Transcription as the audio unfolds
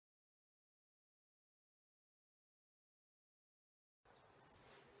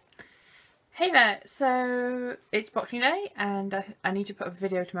Hey there, so it's Boxing Day and I need to put up a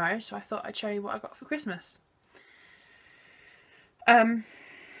video tomorrow, so I thought I'd show you what I got for Christmas. Don't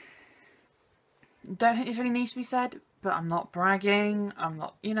think this really needs to be said, but I'm not bragging, I'm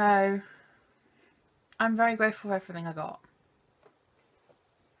not, I'm very grateful for everything I got.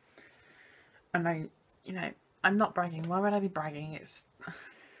 And I'm not bragging, why would I be bragging? If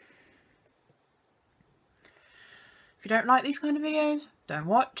you don't like these kind of videos, don't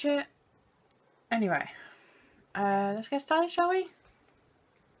watch it. Anyway, let's get started, shall we?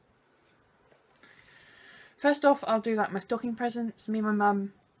 First off, I'll do like my stocking presents. Me and my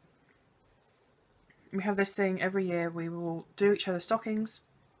mum, we have this thing every year. We will do each other's stockings.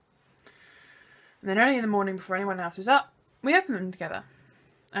 And then early in the morning, before anyone else is up, we open them together.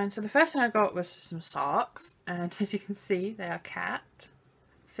 And so the first thing I got was some socks. And as you can see, they are cat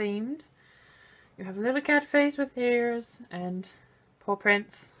themed. You have a little cat face with ears and paw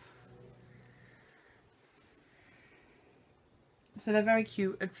prints. So they're very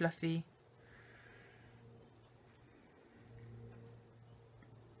cute and fluffy.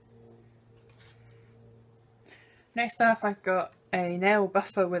 Next up I've got a nail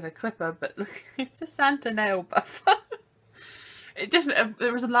buffer with a clipper, but look, it's a Santa nail buffer.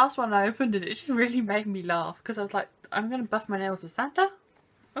 There was the last one I opened and it just really made me laugh because I was like, I'm going to buff my nails with Santa?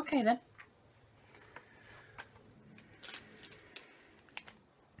 Okay then.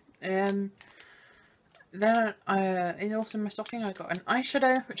 Then also in my stocking I got an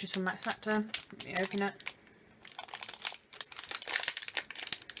eyeshadow, which is from Max Factor. Let me open it.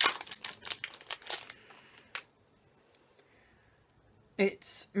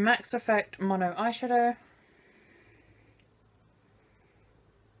 It's Max Effect Mono Eyeshadow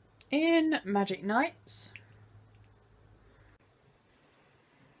in Magic Nights.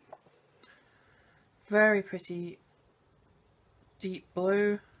 Very pretty deep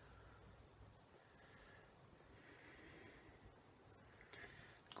blue.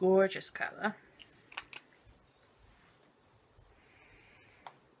 Gorgeous colour.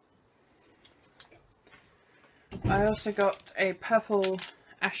 I also got a purple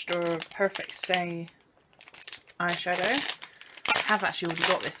Astor Perfect Stay eyeshadow. I have actually already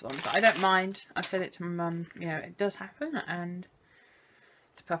got this one, but I don't mind. I've said it to my mum, it does happen, and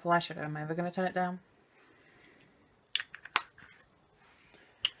it's a purple eyeshadow. Am I ever going to turn it down?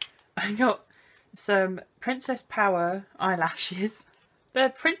 I got some Princess Power eyelashes. They're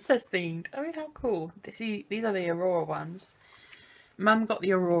princess themed. I mean, how cool. These are the Aurora ones. Mum got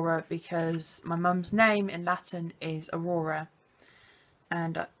the Aurora because my mum's name in Latin is Aurora.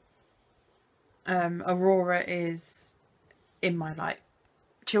 And Aurora is in my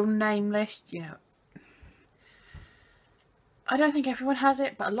children name list, I don't think everyone has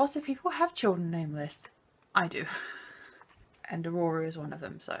it, but a lot of people have children name lists. I do. And Aurora is one of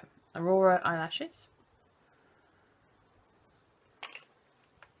them, so Aurora eyelashes.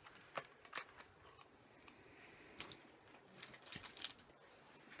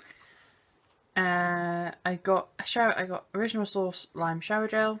 I got Original Source Lime Shower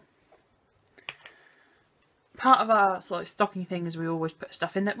Gel. Part of our stocking thing is we always put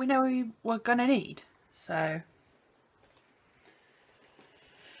stuff in that we know we're gonna need. So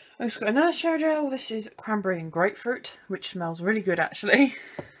I've just got another shower gel. This is cranberry and grapefruit, which smells really good actually.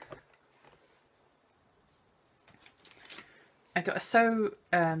 I got a So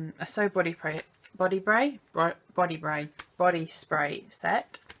body spray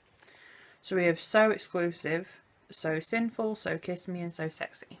set. So we have So Exclusive, So Sinful, So Kiss Me, and So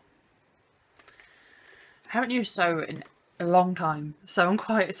Sexy. I haven't used So in a long time, so I'm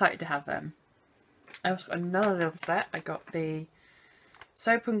quite excited to have them. I also got another little set. I got the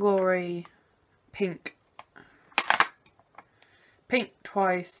Soap and Glory Pink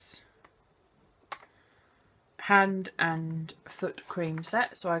Twice hand and foot cream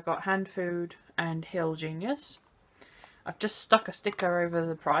set. So I got Hand Food and Hill Genius. I've just stuck a sticker over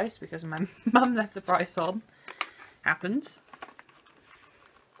the price because my mum left the price on. Happens.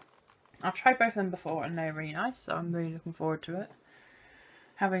 I've tried both of them before and they're really nice, so I'm really looking forward to it.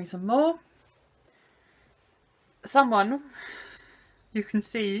 Having some more. Someone, you can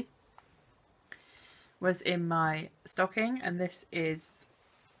see, was in my stocking, and this is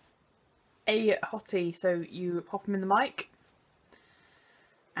a hottie. So you pop him in the mic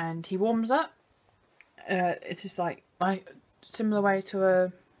and he warms up. It's just like similar way to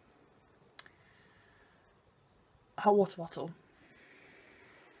a hot water bottle.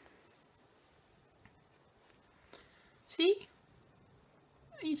 See?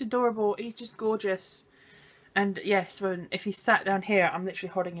 He's adorable. He's just gorgeous. And yes, if he sat down here, I'm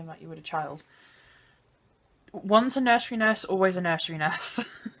literally holding him like you would a child. Once a nursery nurse, always a nursery nurse.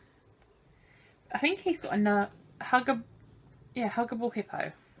 I think he's got a huggable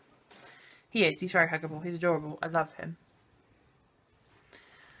hippo. He is. He's very huggable. He's adorable. I love him.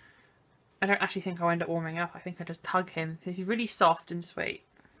 I don't actually think I'll end up warming up. I think I just hug him. He's really soft and sweet.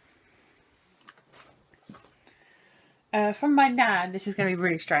 From my nan, this is going to be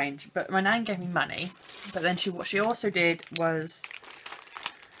really strange, but my nan gave me money. But then what she also did was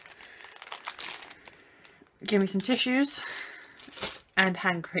give me some tissues and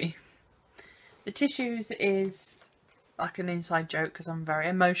hand cream. The tissues is like an inside joke because I'm a very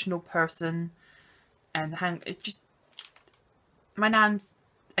emotional person, and my nan's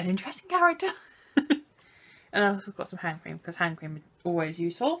an interesting character. And I've also got some hand cream because hand cream is always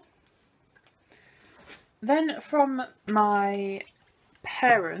useful. Then from my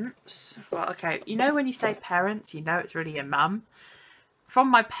parents, well, okay, you know when you say parents, you know it's really your mum. From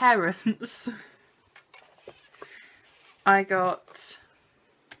my parents, I got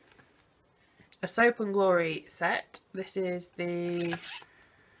a Soap and Glory set. This is the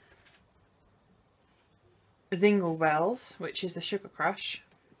Zingle Bells, which is the Sugar Crush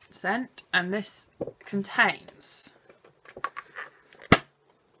scent, and this contains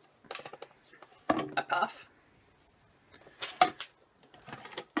a puff,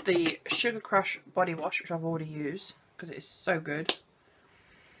 the Sugar Crush body wash, which I've already used because it is so good.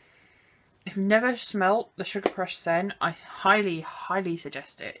 If you've never smelt the Sugar Crush scent, I highly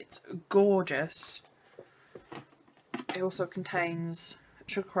suggest it. It's gorgeous. It also contains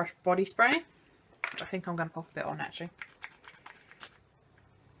Sugar Crush body spray, which I think I'm going to pop a bit on actually.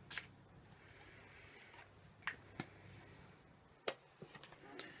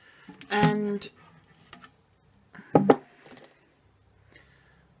 And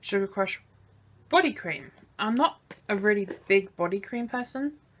Sugar Crush body cream. I'm not a really big body cream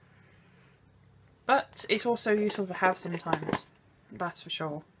person, but it's also useful to have sometimes, that's for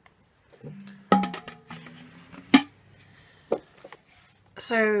sure.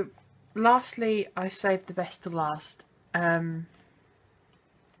 So lastly, I've saved the best to last. My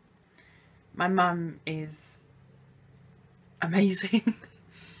mum is amazing.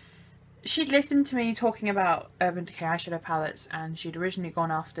 She'd listened to me talking about Urban Decay eyeshadow palettes, and she'd originally gone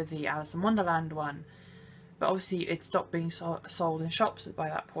after the Alice in Wonderland one, but obviously it stopped being sold in shops by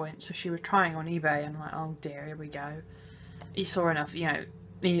that point, so she was trying on eBay, and I'm like, oh dear, here we go. You saw enough, you know,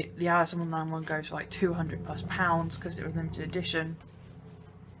 the Alice in Wonderland one goes for like £200+ because it was limited edition,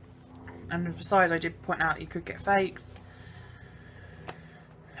 and besides I did point out you could get fakes.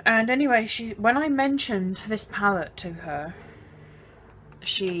 And anyway, when I mentioned this palette to her,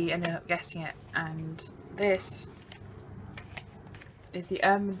 she ended up getting it, and this is the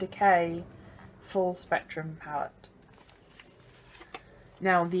Urban Decay Full Spectrum palette.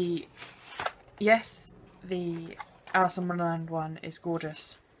 Now the Alice in Wonderland one is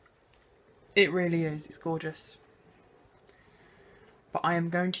gorgeous. It really is, it's gorgeous. But I am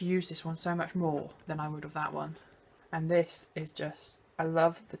going to use this one so much more than I would of that one. And this is just, I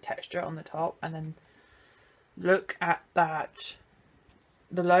love the texture on the top, and then look at that.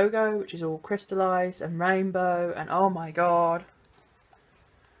 The logo, which is all crystallized and rainbow, and oh my god.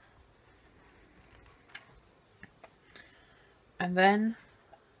 And then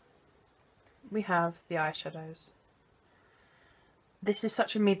we have the eyeshadows. This is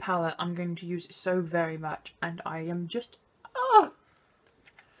such a me palette, I'm going to use it so very much, and I am just, oh!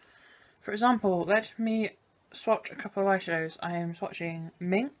 For example, let me swatch a couple of eyeshadows. I am swatching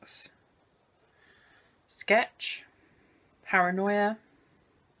Minx, Sketch, Paranoia,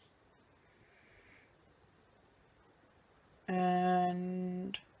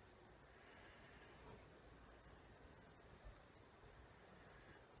 and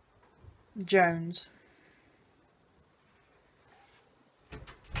Jones.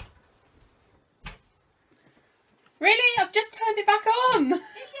 Really? I've just turned it back on!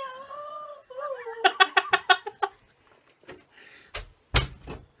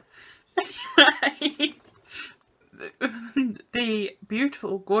 Anyway, the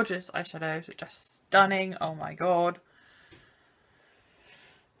beautiful, gorgeous eyeshadows are just stunning. Oh my god.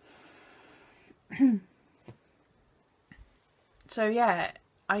 So yeah,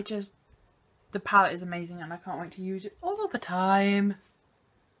 the palette is amazing and I can't wait to use it all the time.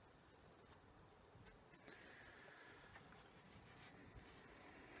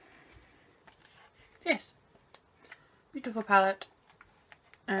 Yes, beautiful palette,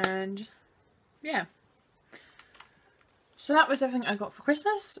 and yeah. So that was everything I got for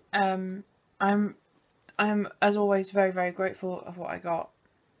Christmas. I'm as always very grateful of what I got.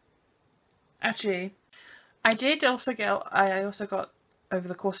 Actually, I also got over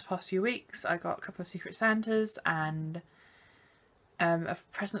the course of the past few weeks, I got a couple of Secret Santas and a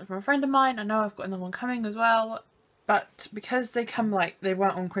present from a friend of mine. I know I've got another one coming as well, but because they come like they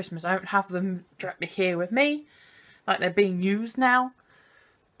weren't on Christmas, I don't have them directly here with me, like they're being used now.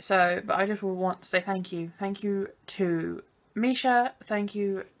 So, but I just want to say thank you. Thank you to Misha, thank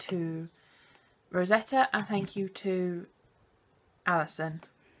you to Rosetta, and thank you to Alison.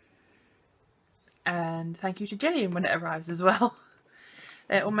 And thank you to Gillian when it arrives as well.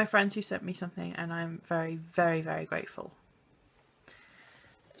 They're all my friends who sent me something, and I'm very, very, very grateful.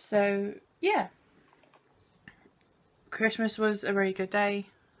 So, yeah. Christmas was a really good day.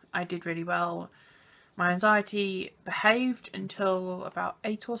 I did really well. My anxiety behaved until about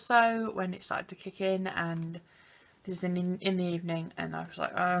 8 or so when it started to kick in, and this is in the evening, and I was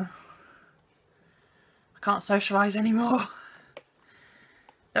like, oh, I can't socialise anymore.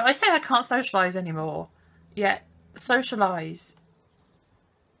 Though I say I can't socialise anymore, yet socialise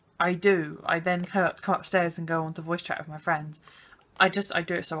I do. I then come upstairs and go on to voice chat with my friends. I do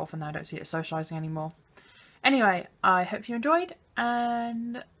it so often that I don't see it as socialising anymore. Anyway, I hope you enjoyed,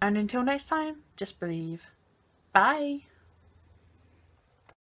 and until next time, just believe. Bye!